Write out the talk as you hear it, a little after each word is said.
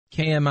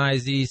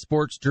KMIZ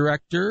Sports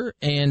Director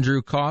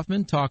Andrew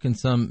Kauffman talking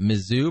some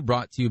Mizzou,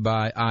 brought to you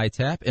by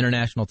ITAP,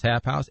 International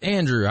Tap House.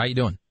 Andrew, how you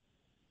doing?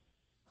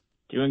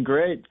 Doing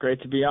great.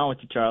 Great to be on with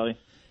you, Charlie.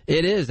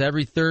 It is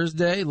every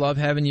Thursday. Love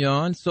having you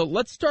on. So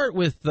let's start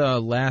with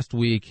last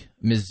week,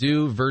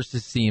 Mizzou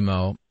versus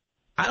SEMO.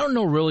 I don't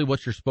know really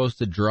what you're supposed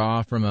to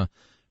draw from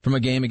a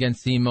game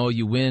against SEMO.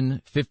 You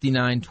win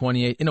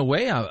 59-28. In a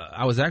way,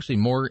 I was actually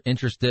more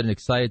interested and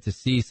excited to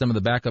see some of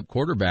the backup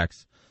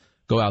quarterbacks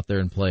go out there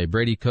and play,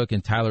 Brady Cook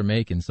and Tyler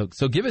Macon.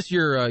 So give us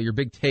your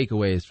big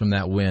takeaways from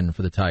that win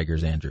for the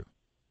Tigers, Andrew.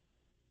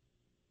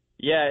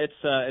 Yeah,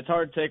 it's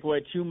hard to take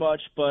away too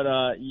much, but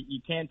you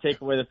can't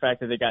take away the fact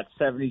that they got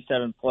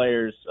 77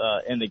 players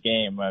in the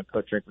game.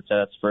 Coach Rickford said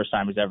that's the first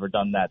time he's ever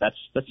done that.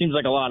 That seems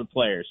like a lot of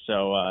players.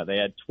 So they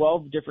had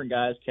 12 different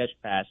guys catch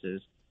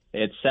passes.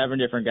 They had 7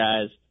 different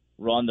guys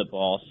run the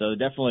ball. So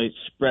definitely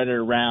spread it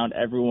around.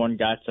 Everyone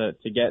got to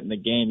get in the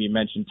game. You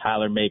mentioned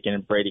Tyler Macon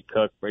and Brady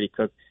Cook. Brady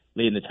Cook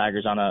leading the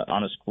Tigers on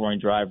a scoring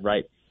drive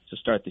right to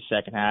start the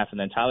second half, and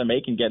then Tyler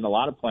Macon getting a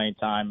lot of playing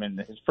time. And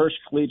his first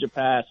collegiate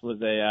pass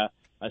was a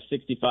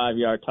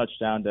 65-yard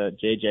touchdown to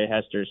J.J.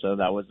 Hester. So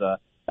that was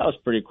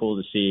pretty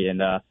cool to see,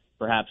 and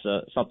perhaps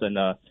something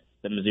the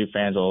Mizzou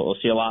fans will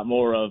see a lot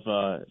more of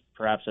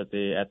perhaps at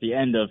the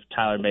end of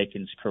Tyler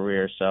Macon's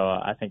career. So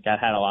I think that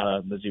had a lot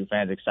of Mizzou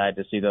fans excited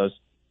to see those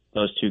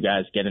two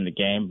guys get in the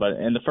game. But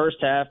in the first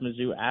half,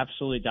 Mizzou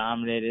absolutely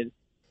dominated.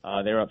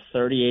 They were up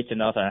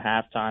 38-0 at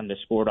halftime. They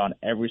scored on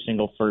every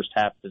single first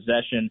half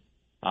possession,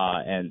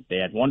 and they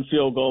had 1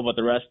 field goal, but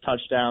the rest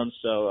touchdowns.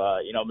 So,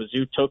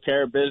 Mizzou took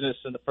care of business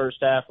in the first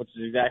half, which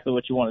is exactly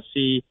what you want to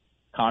see.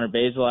 Connor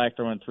Bazelak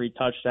throwing 3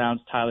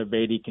 touchdowns. Tyler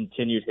Beatty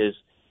continued his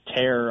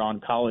tear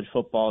on college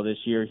football this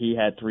year. He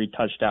had 3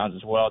 touchdowns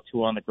as well,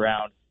 2 on the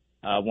ground,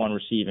 1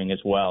 receiving as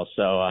well.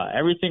 So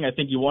everything I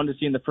think you wanted to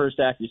see in the first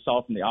half, you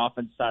saw from the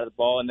offensive side of the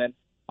ball. And then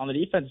on the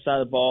defensive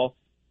side of the ball,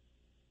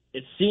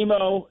 it's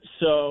SEMO,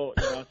 so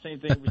same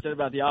thing we said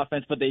about the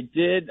offense, but they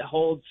did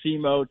hold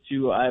SEMO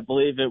to, I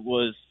believe it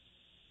was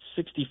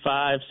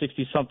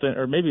 60-something,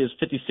 or maybe it was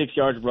 56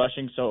 yards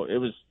rushing. So it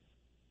was,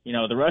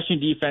 the rushing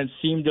defense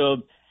seemed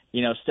to,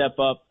 step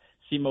up.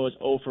 SEMO was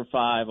 0 for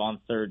 5 on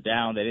third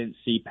down. They didn't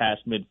see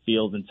past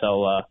midfield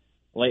until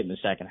late in the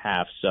second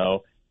half.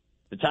 So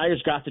the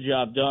Tigers got the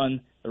job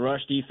done. The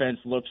rush defense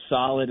looked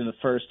solid in the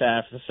first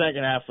half. The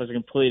second half was a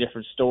completely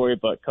different story,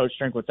 but Coach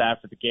Trinkwitz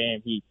after the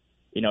game, he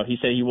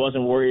said he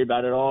wasn't worried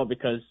about it at all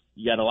because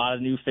you got a lot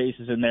of new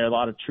faces in there, a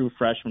lot of true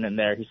freshmen in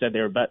there. He said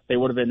they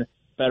would have been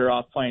better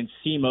off playing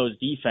SEMO's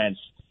defense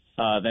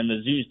than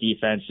Mizzou's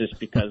defense just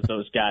because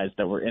those guys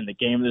that were in the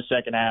game in the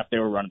second half, they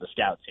were running the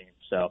scout team.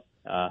 So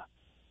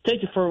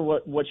take it for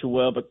what you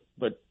will,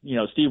 but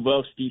Steve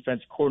Wilkes,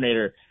 defense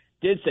coordinator,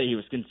 did say he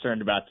was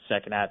concerned about the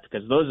second half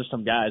because those are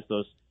some guys,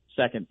 those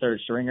second, third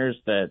stringers,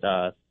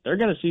 that they're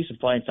going to see some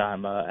playing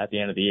time at the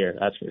end of the year.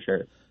 That's for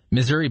sure.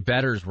 Missouri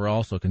bettors were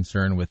also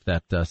concerned with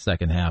that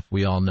second half.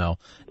 We all know.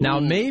 Now,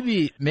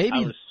 maybe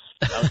I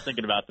was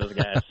thinking about those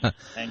guys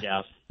and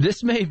gals.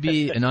 This may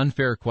be an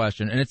unfair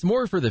question, and it's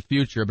more for the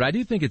future, but I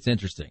do think it's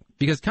interesting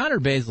because Connor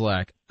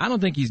Bazelak, I don't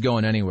think he's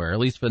going anywhere, at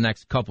least for the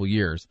next couple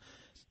years.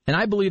 And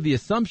I believe the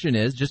assumption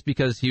is, just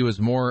because he was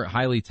more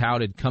highly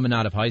touted coming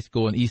out of high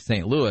school in East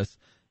St. Louis,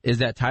 is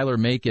that Tyler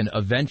Macon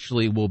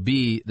eventually will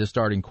be the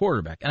starting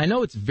quarterback. And I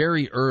know it's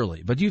very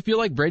early, but do you feel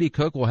like Brady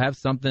Cook will have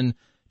something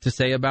to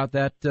say about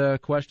that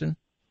question?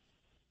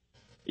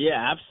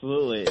 Yeah,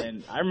 absolutely.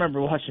 And I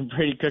remember watching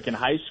Brady Cook in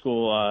high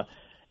school.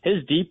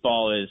 His deep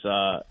ball is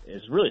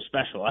really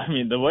special. I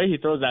mean, the way he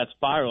throws that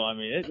spiral,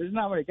 there's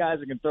not many guys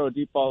that can throw a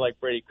deep ball like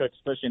Brady Cook,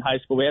 especially in high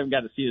school. We haven't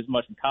got to see it as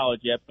much in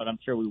college yet, but I'm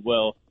sure we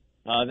will.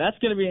 That's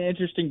going to be an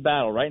interesting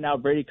battle. Right now,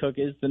 Brady Cook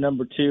is the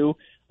number 2,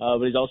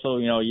 but he's also,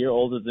 a year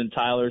older than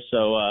Tyler.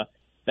 So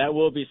that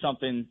will be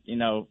something,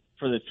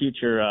 for the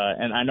future.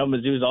 And I know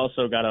Mizzou's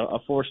also got a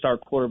 4-star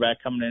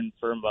quarterback coming in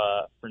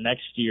for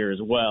next year as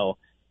well,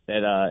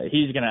 that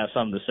he's going to have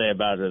something to say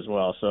about it as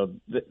well. So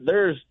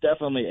there's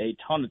definitely a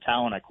ton of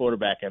talent at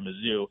quarterback at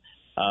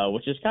Mizzou,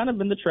 which has kind of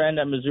been the trend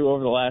at Mizzou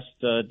over the last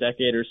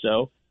decade or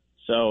so.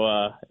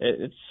 So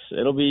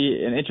it'll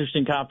be an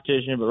interesting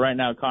competition. But right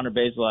now, Connor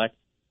Bazelak,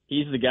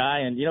 he's the guy,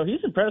 and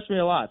he's impressed me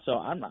a lot. So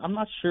I'm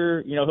not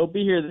sure. He'll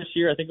be here this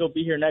year. I think he'll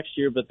be here next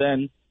year. But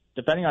then,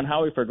 depending on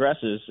how he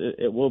progresses,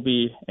 it will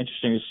be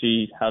interesting to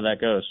see how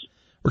that goes.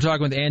 We're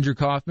talking with Andrew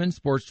Kauffman,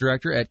 sports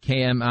director at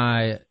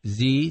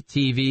KMIZ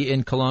TV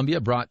in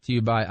Columbia, brought to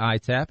you by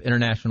ITAP,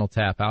 International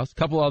Tap House. A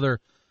couple other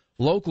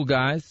local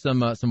guys, some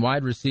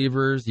wide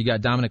receivers. You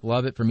got Dominic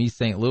Lovett from East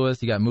St. Louis.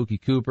 You got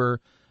Mookie Cooper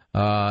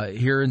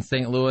here in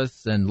St.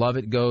 Louis, and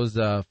Lovett goes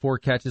 4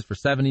 catches for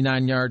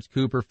 79 yards,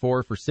 Cooper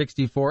 4 for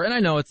 64. And I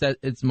know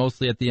it's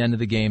mostly at the end of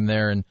the game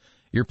there, and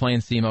you're playing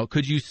SEMO.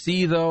 Could you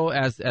see, though,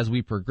 as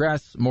we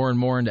progress more and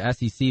more into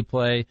SEC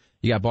play,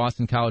 you got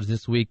Boston College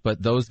this week,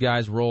 but those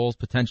guys' roles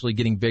potentially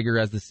getting bigger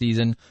as the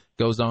season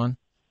goes on?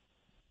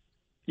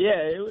 Yeah,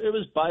 it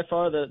was by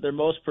far their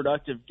most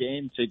productive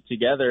game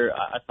together,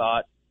 I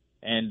thought.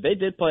 And they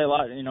did play a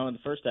lot, in the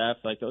first half.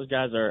 Like, those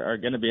guys are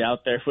going to be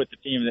out there with the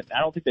team. I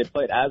don't think they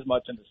played as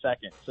much in the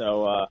second.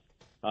 So,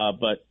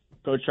 but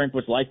Coach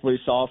Trinkwitz liked what he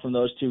saw from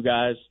those two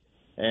guys.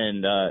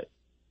 And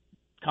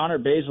Connor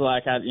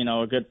Bazelak had,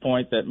 a good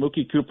point that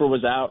Mookie Cooper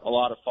was out a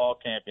lot of fall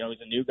camp.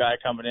 He's a new guy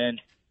coming in,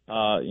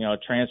 a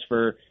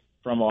transfer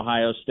from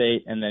Ohio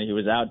State, and then he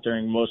was out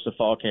during most of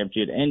fall camp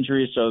due to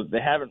injury. So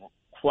they haven't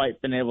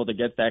quite been able to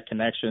get that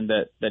connection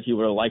that he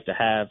would have liked to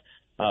have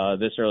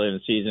this early in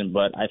the season.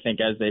 But I think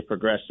as they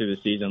progress through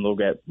the season, they'll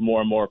get more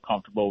and more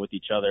comfortable with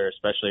each other,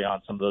 especially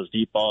on some of those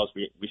deep balls.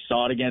 We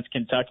saw it against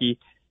Kentucky.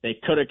 They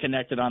could have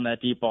connected on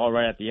that deep ball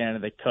right at the end,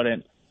 and they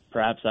couldn't.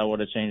 Perhaps that would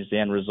have changed the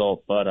end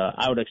result. But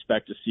I would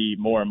expect to see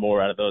more and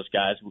more out of those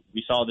guys.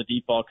 We saw the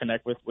deep ball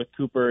connect with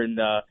Cooper and,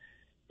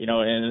 in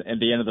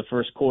the end of the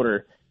first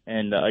quarter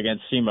and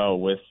against SEMO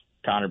with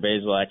Connor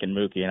Bazelak and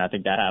Mookie, and I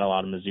think that had a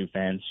lot of Mizzou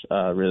fans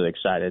really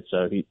excited.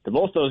 So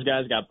both those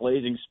guys got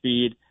blazing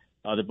speed.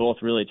 They're both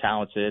really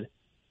talented.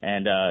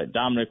 And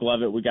Dominic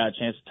Lovett, we got a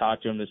chance to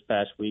talk to him this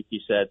past week.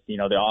 He said,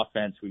 the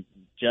offense, we're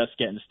just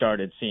getting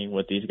started seeing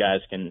what these guys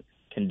can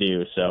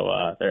do. So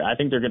I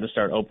think they're going to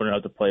start opening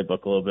up the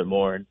playbook a little bit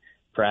more, and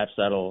perhaps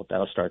that'll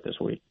start this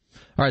week.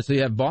 All right, so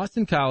you have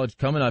Boston College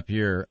coming up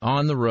here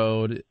on the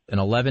road, an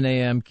 11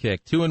 a.m.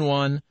 kick,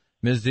 2-1.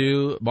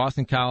 Mizzou,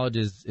 Boston College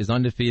is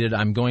undefeated.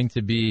 I'm going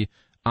to be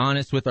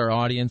honest with our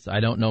audience. I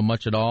don't know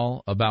much at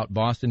all about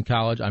Boston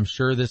College. I'm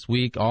sure this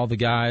week all the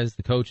guys,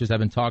 the coaches have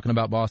been talking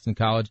about Boston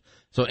College.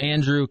 So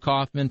Andrew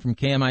Kauffman from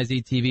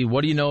KMIZ TV,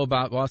 what do you know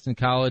about Boston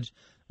College?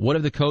 What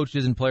have the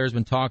coaches and players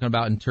been talking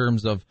about in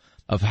terms of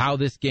how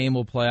this game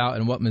will play out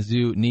and what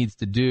Mizzou needs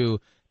to do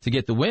to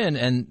get the win?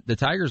 And the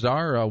Tigers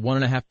are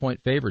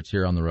 1.5-point favorites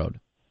here on the road.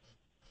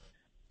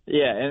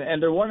 Yeah,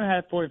 and they're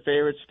 1.5-point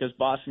favorites because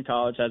Boston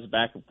College has a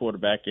backup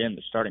quarterback in.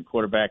 The starting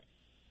quarterback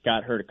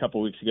got hurt a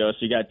couple weeks ago.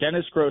 So you got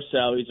Dennis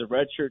Grosel. He's a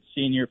redshirt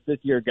senior,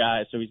 fifth-year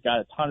guy, so he's got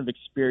a ton of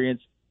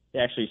experience. He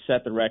actually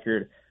set the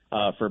record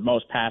for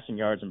most passing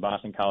yards in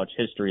Boston College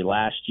history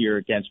last year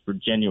against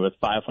Virginia with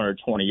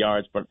 520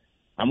 yards. But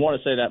I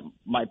want to say that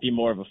might be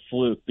more of a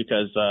fluke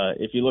because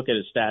if you look at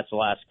his stats the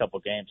last couple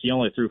games, he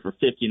only threw for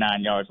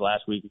 59 yards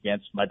last week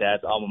against my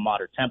dad's alma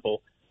mater,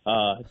 Temple.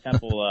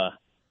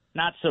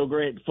 Not so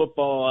great in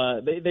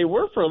football. They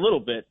were for a little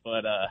bit,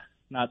 but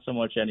not so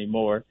much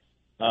anymore.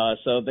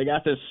 So they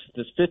got this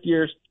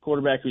fifth-year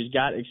quarterback who's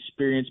got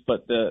experience,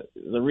 but the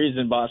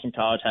reason Boston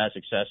College has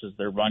success is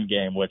their run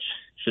game, which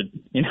should,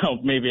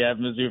 maybe have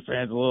Mizzou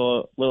fans a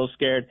little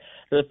scared.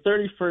 They're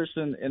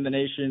 31st in the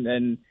nation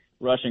in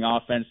rushing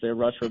offense. They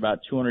rush for about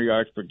 200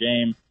 yards per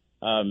game.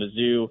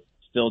 Mizzou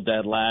still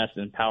dead last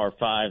in Power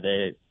 5.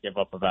 They give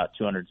up about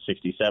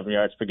 267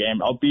 yards per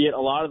game, albeit a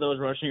lot of those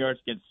rushing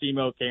yards against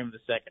SEMO came in the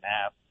second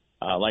half.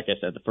 Like I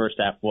said, the first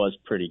half was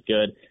pretty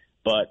good.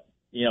 But,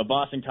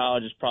 Boston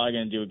College is probably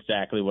going to do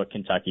exactly what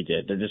Kentucky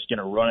did. They're just going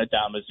to run it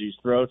down Mizzou's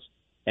throats,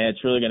 and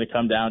it's really going to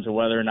come down to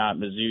whether or not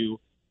Mizzou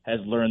has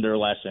learned their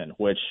lesson,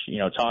 which,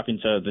 talking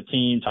to the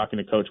team, talking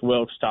to Coach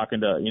Wilkes,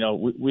 talking to,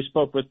 we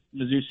spoke with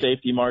Mizzou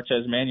safety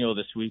Martez Manuel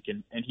this week,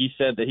 and he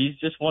said that he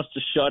just wants to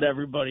shut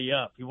everybody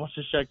up. He wants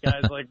to shut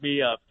guys like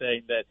me up,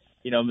 saying that,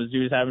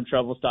 Mizzou is having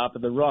trouble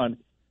stopping the run.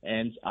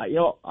 And, I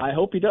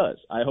hope he does.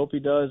 I hope he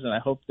does, and I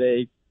hope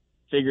they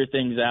figure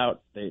things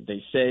out.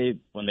 They say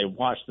when they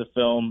watch the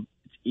film,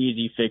 it's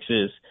easy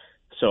fixes.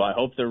 So I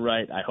hope they're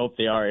right. I hope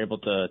they are able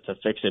to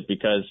fix it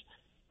because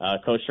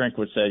Coach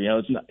Trinkwitz said,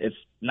 it's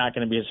not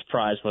going to be a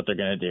surprise what they're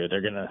going to do.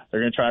 They're going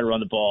to try to run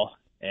the ball,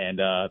 and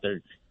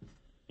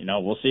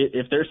we'll see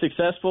if they're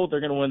successful.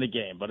 They're going to win the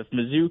game. But if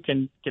Mizzou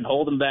can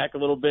hold them back a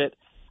little bit,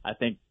 I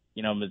think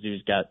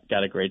Mizzou's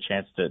got a great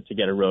chance to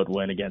get a road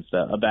win against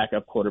a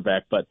backup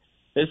quarterback. But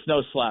it's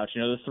no slouch.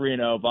 The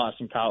 3-0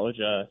 Boston College.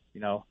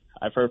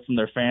 I've heard from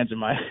their fans in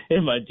my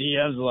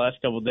DMs the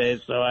last couple of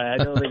days, so I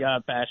know they got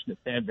a passionate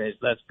fan base.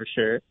 That's for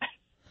sure.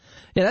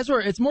 Yeah, that's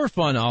where it's more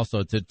fun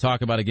also to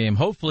talk about a game.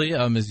 Hopefully,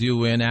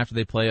 Mizzou win after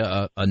they play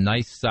a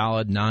nice,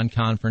 solid,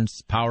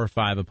 non-conference Power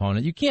 5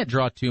 opponent. You can't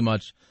draw too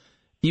much,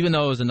 even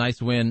though it was a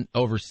nice win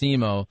over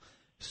SEMO.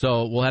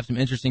 So we'll have some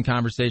interesting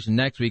conversation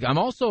next week. I'm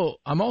also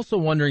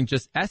wondering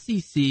just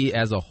SEC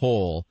as a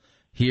whole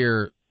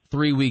here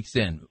 3 weeks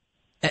in.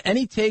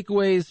 Any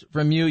takeaways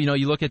from you?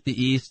 You look at the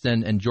East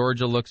and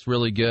Georgia looks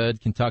really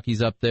good.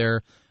 Kentucky's up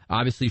there.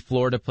 Obviously,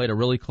 Florida played a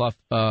really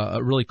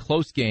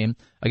close game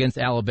against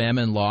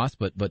Alabama and lost,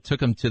 but took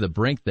them to the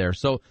brink there.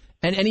 So,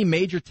 and any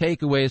major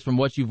takeaways from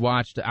what you've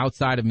watched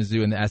outside of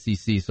Mizzou and the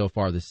SEC so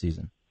far this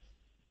season?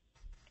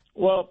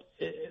 Well,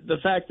 the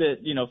fact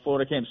that,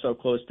 Florida came so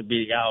close to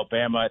beating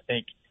Alabama, I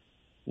think,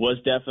 was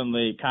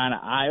definitely kind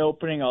of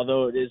eye-opening,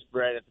 although it is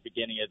right at the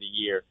beginning of the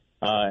year.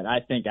 And I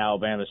think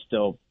Alabama is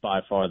still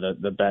by far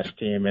the best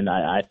team, and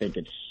I think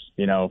it's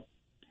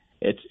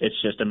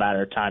just a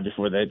matter of time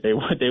before they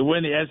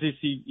win the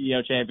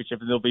SEC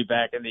championship, and they'll be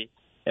back in the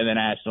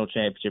national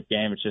championship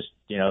game. It's just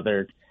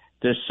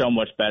they're so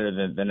much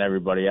better than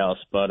everybody else.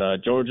 But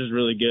Georgia's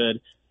really good.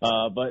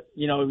 But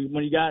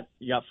when you got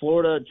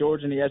Florida,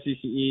 Georgia in the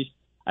SEC East,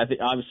 I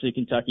think obviously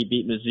Kentucky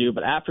beat Mizzou,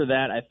 but after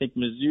that, I think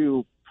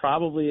Mizzou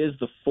probably is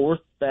the fourth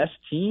best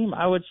team,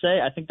 I would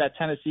say. I think that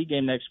Tennessee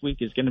game next week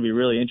is going to be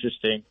really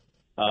interesting.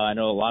 I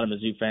know a lot of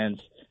Mizzou fans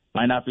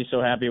might not be so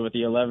happy with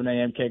the 11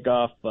 a.m.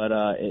 kickoff, but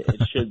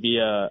it should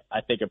be,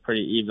 I think, a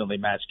pretty evenly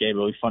matched game.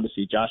 It'll be fun to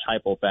see Josh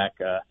Heupel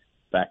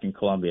back in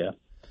Columbia.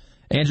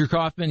 Andrew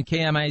Kauffman,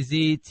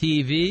 KMIZ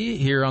TV,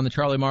 here on the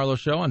Charlie Marlow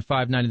Show on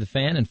 590 The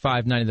Fan and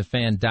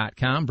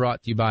 590thefan.com,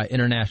 brought to you by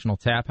International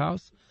Tap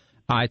House.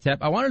 ITAP.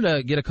 I wanted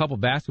to get a couple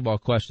basketball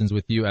questions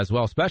with you as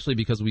well, especially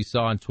because we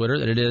saw on Twitter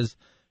that it is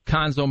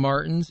Konzo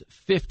Martin's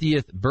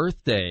 50th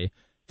birthday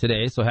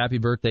today. So happy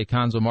birthday,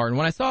 Konzo Martin.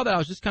 When I saw that, I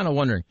was just kind of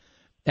wondering,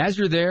 as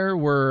you're there,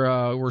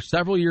 we're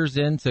several years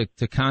into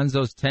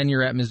Konzo's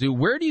tenure at Mizzou.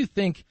 Where do you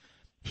think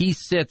he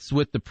sits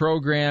with the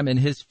program and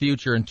his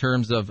future in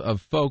terms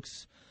of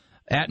folks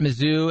at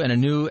Mizzou and a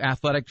new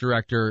athletic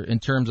director in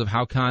terms of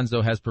how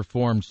Konzo has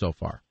performed so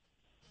far?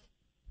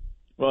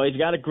 Well, he's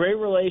got a great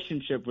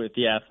relationship with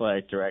the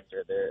athletic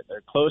director.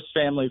 They're close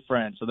family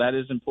friends, so that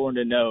is important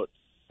to note.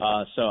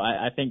 So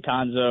I think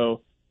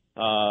Konzo,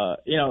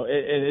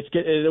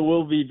 it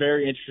will be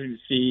very interesting to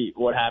see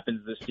what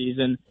happens this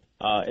season.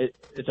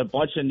 It's a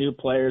bunch of new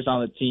players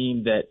on the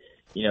team that,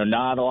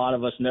 not a lot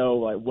of us know.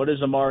 Like, what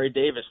is Amari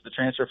Davis, the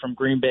transfer from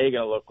Green Bay,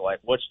 going to look like?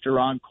 What's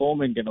Deron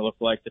Coleman going to look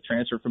like, the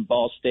transfer from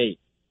Ball State?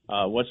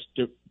 What's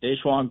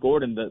Deshaun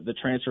Gordon, the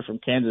transfer from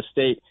Kansas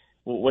State?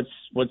 What's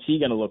he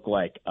going to look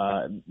like?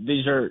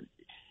 These are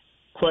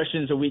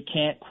questions that we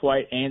can't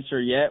quite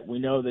answer yet. We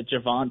know that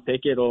Javon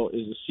Pickett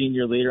is a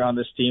senior leader on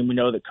this team. We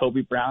know that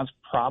Kobe Brown's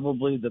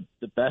probably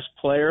the best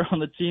player on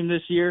the team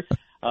this year.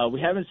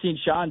 We haven't seen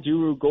Sean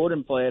Duru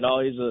Gordon play at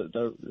all. He's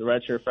the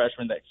redshirt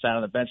freshman that sat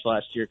on the bench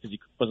last year because he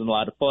wasn't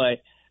allowed to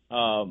play.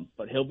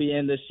 But he'll be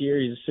in this year.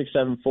 He's a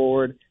 6'7"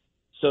 forward.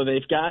 So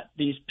they've got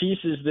these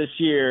pieces this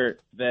year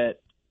that,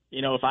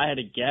 if I had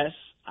to guess,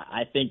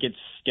 I think it's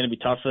going to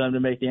be tough for them to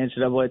make the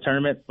NCAA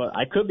tournament. But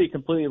I could be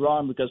completely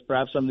wrong because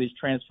perhaps some of these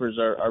transfers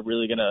are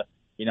really going to,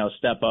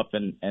 step up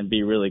and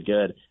be really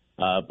good.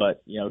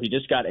 But he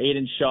just got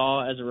Aiden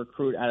Shaw as a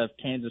recruit out of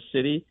Kansas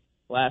City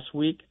last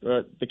week,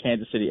 or the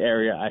Kansas City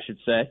area, I should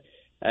say.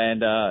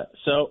 And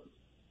so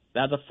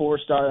that's a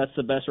 4-star. That's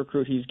the best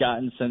recruit he's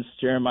gotten since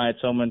Jeremiah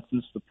Tillman,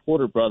 since the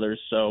Porter brothers.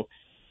 So,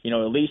 at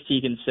least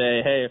he can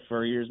say, hey, if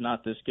our year's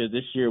not this good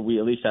this year, we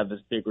at least have this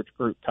big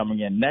recruit coming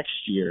in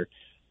next year.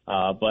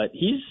 But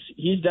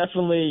he's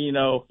definitely,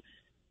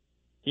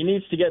 he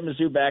needs to get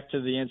Mizzou back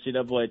to the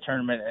NCAA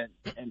tournament.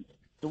 And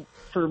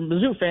for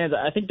Mizzou fans,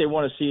 I think they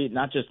want to see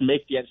not just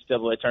make the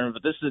NCAA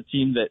tournament, but this is a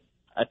team that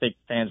I think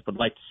fans would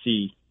like to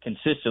see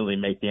consistently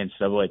make the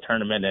NCAA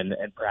tournament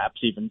and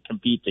perhaps even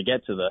compete to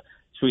get to the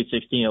Sweet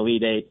 16,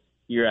 Elite 8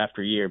 year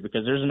after year,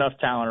 because there's enough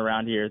talent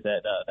around here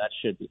that that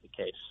should be the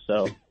case.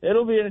 So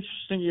it'll be an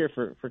interesting year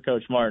for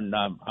Coach Martin.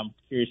 I'm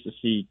curious to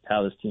see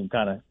how this team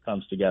kind of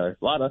comes together.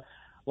 A lot of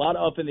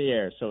up in the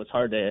air, so it's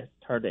hard to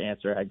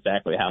answer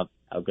exactly how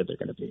good they're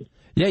going to be.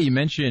 Yeah, you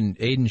mentioned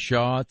Aiden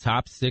Shaw,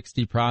 top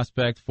 60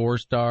 prospect,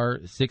 4-star,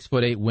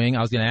 6'8" wing.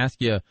 I was going to ask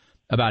you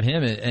about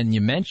him, and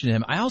you mentioned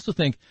him. I also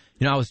think,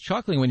 I was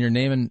chuckling when you're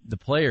naming the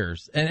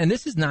players, and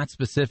this is not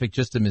specific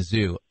just to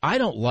Mizzou. I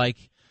don't like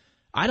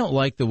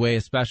the way,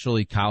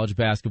 especially college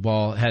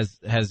basketball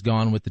has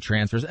gone with the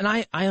transfers, and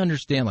I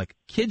understand, like,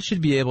 kids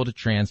should be able to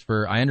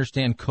transfer. I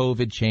understand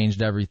COVID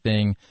changed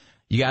everything.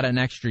 You got an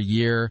extra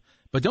year.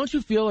 But don't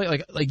you feel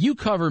like you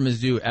cover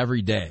Mizzou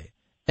every day?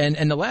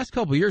 And the last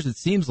couple of years, it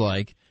seems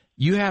like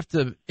you have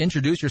to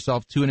introduce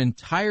yourself to an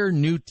entire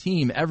new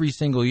team every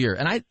single year.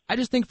 And I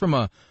just think from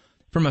a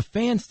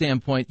fan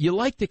standpoint, you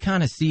like to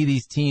kind of see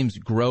these teams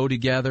grow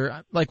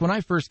together. Like when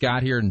I first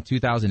got here in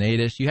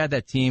 2008-ish, you had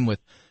that team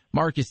with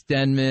Marcus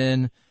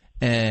Denman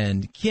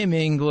and Kim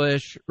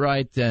English,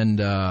 right? And,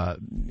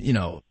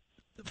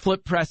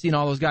 Flip Pressey and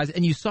all those guys.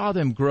 And you saw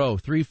them grow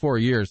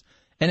 3-4 years.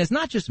 And it's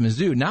not just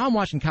Mizzou. Now I'm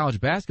watching college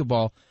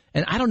basketball,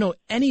 and I don't know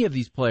any of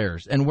these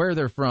players and where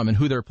they're from and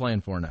who they're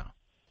playing for now.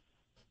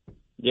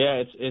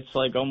 Yeah, it's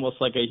like almost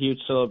like a huge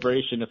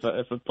celebration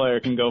if a player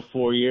can go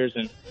 4 years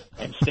and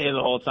stay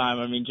the whole time.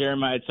 I mean,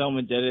 Jeremiah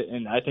Tillman did it,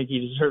 and I think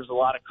he deserves a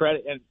lot of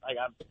credit. And like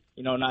I'm,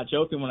 not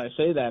joking when I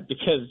say that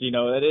because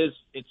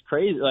it's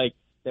crazy like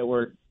that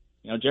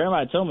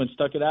Jeremiah Tillman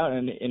stuck it out,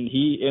 and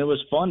it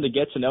was fun to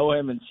get to know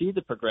him and see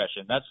the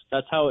progression.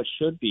 That's how it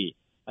should be.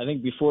 I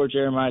think before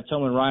Jeremiah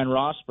Tillman, Ryan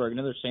Rosberg,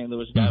 another St.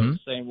 Louis guy, was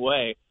the same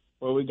way,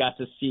 where we got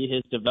to see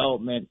his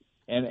development,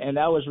 and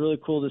that was really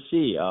cool to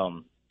see.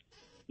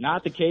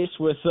 Not the case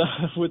with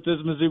this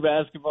Mizzou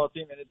basketball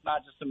team, and it's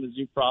not just a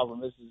Mizzou problem.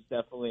 This is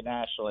definitely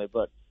nationally,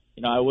 but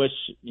I wish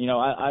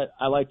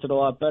I liked it a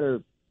lot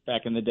better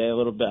back in the day. A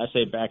little bit. I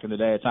say back in the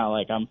day. It's not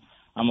like I'm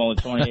only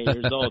 28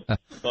 years old,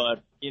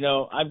 but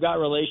I've got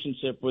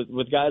relationship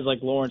with guys like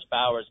Lawrence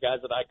Bowers,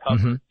 guys that I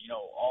covered,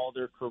 all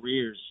their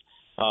careers.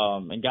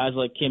 And guys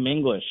like Kim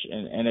English,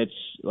 and it's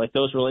like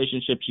those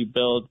relationships you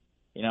build,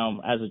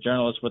 as a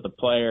journalist with a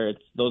player.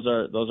 Those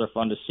are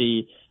fun to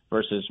see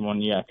versus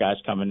when you have guys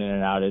coming in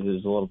and out. It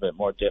is a little bit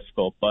more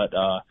difficult, but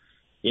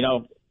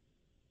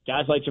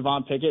guys like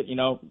Javon Pickett, he's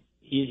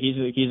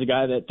a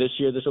guy that this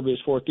will be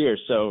his fourth year.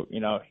 So,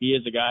 he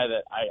is a guy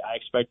that I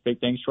expect big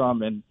things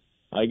from, and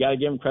you got to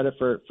give him credit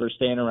for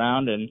staying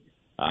around. And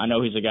I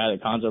know he's a guy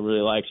that Konzo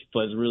really likes. He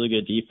plays really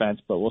good defense,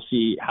 but we'll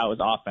see how his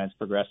offense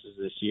progresses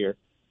this year.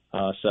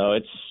 So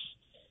it's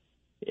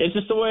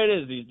just the way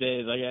it is these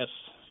days, I guess,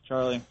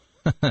 Charlie.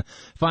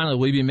 Finally,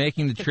 will you be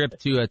making the trip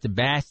to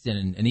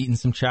Baston and eating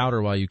some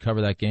chowder while you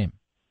cover that game?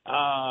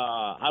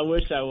 I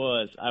wish I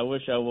was.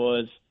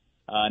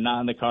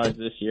 Not in the cards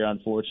this year,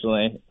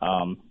 unfortunately.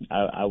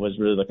 I was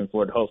really looking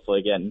forward to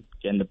hopefully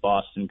getting to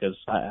Boston because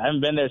I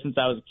haven't been there since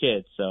I was a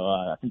kid. So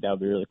I think that would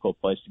be a really cool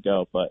place to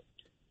go. But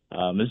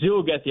Mizzou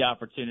will get the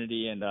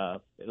opportunity, and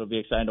it'll be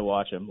exciting to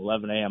watch them.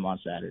 11 a.m. on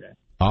Saturday.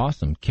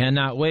 Awesome.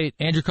 Cannot wait.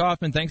 Andrew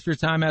Kauffman, thanks for your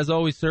time as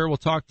always, sir. We'll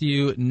talk to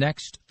you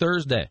next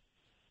Thursday.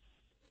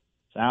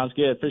 Sounds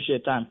good.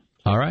 Appreciate the time.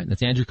 All right.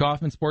 That's Andrew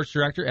Kauffman, sports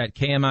director at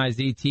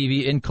KMIZ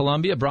TV in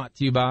Columbia, brought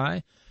to you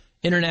by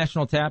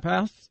International Tap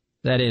House.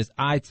 That is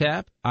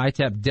ITAP.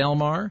 ITAP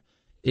Delmar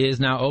is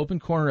now open,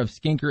 corner of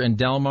Skinker and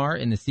Delmar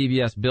in the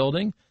CBS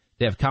building.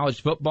 They have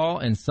college football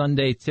and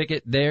Sunday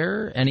ticket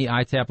there. Any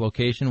ITAP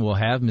location will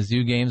have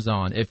Mizzou games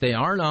on. If they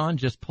aren't on,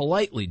 just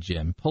politely,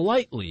 Jim,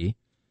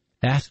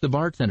 ask the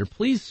bartender,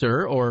 please,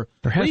 sir, or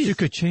perhaps please, you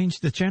could change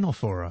the channel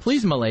for us.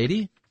 Please,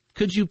 milady,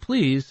 could you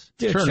please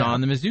turn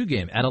on the Mizzou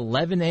game at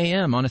 11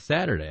 a.m. on a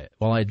Saturday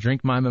while I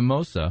drink my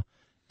mimosa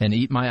and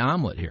eat my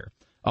omelet here?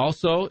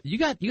 Also, you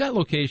got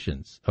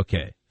locations.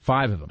 Okay.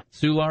 5 of them.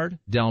 Soulard,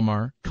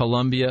 Delmar,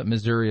 Columbia,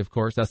 Missouri, of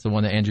course. That's the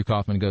one that Andrew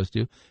Kauffman goes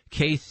to.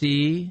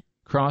 KC,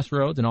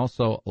 Crossroads, and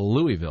also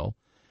Louisville.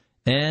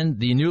 And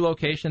the new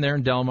location there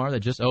in Delmar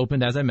that just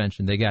opened, as I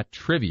mentioned, they got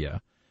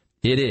trivia.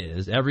 It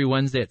is every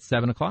Wednesday at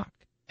 7 o'clock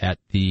at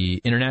the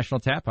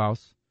International Tap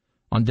House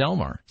on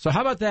Delmar. So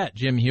how about that,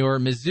 Jim Hewer?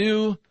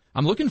 Mizzou,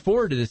 I'm looking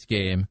forward to this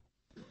game.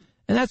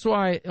 And that's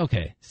why,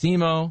 okay,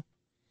 SEMO,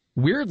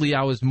 weirdly,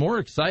 I was more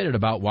excited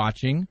about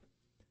watching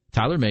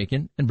Tyler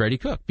Macon and Brady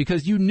Cook,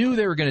 because you knew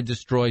they were going to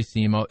destroy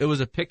SEMO. It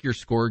was a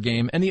pick-your-score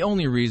game, and the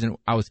only reason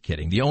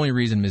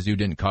Mizzou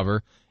didn't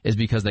cover is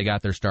because they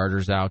got their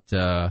starters out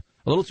a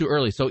little too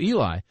early. So,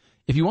 Eli,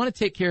 if you want to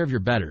take care of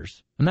your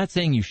bettors, I'm not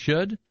saying you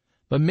should,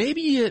 but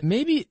maybe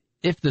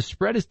if the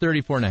spread is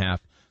 34.5,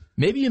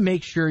 maybe you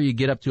make sure you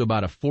get up to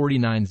about a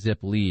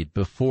 49-zip lead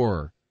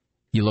before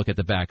you look at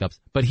the backups,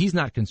 but he's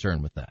not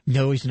concerned with that.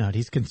 No, he's not.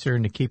 He's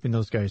concerned in keeping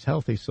those guys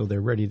healthy so they're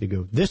ready to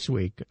go this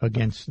week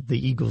against the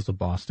Eagles of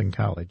Boston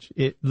College.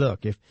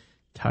 Look, if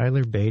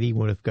Tyler Beatty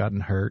would have gotten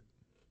hurt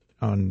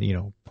on,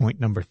 point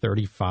number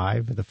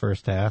 35 of the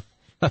first half,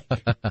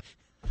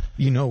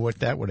 you know what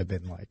that would have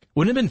been like.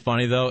 Wouldn't it have been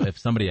funny, though, if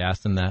somebody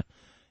asked him that?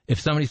 If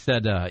somebody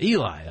said,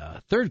 Eli,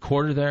 third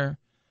quarter there,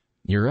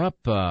 you're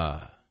up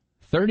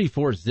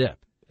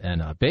 34-zip,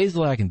 and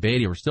Bazelak and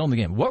Beatty were still in the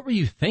game. What were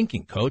you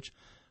thinking, Coach?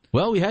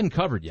 Well, we hadn't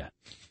covered yet.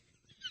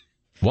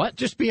 What?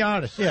 Just be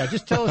honest. Yeah,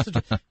 just tell us.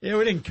 We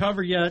didn't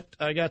cover yet.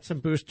 I got some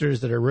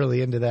boosters that are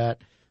really into that.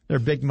 They're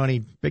big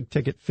money, big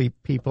ticket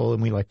people,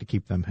 and we like to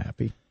keep them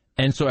happy.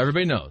 And so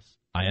everybody knows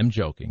I am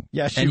joking.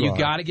 Yes, and you are.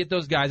 got to get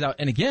those guys out.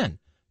 And again,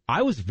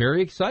 I was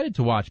very excited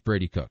to watch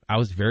Brady Cook. I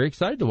was very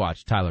excited to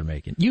watch Tyler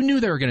Macon. You knew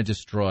they were going to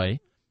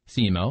destroy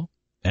SEMO,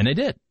 and they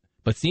did.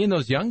 But seeing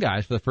those young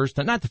guys for the first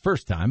time, not the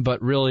first time,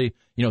 but really,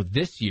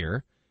 this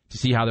year, to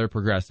see how they're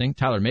progressing,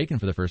 Tyler Macon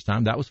for the first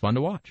time, that was fun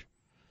to watch.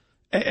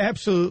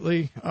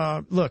 Absolutely.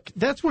 Look,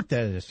 that's what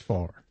that is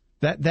for.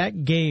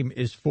 That game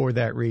is for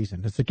that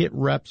reason. It's to get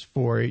reps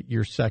for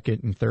your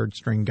second and third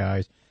string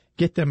guys,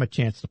 get them a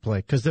chance to play.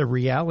 Because the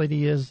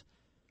reality is,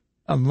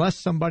 unless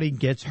somebody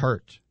gets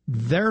hurt,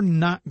 they're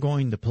not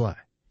going to play.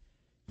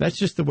 That's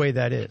just the way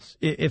that is.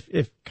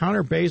 If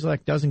Connor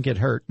Bazelak doesn't get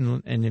hurt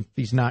and if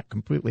he's not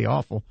completely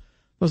awful,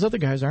 those other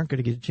guys aren't going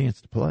to get a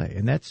chance to play.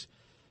 And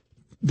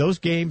those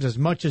games, as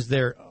much as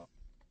they're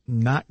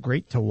not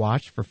great to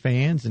watch for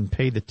fans and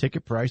pay the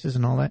ticket prices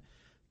and all that,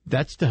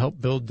 that's to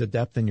help build the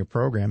depth in your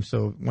program.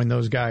 So when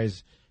those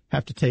guys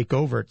have to take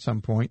over at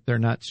some point, they're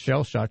not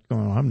shell-shocked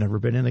going, I've never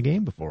been in a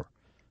game before.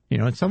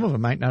 And some of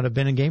them might not have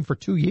been in a game for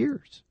 2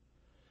 years.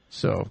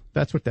 So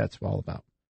that's what that's all about.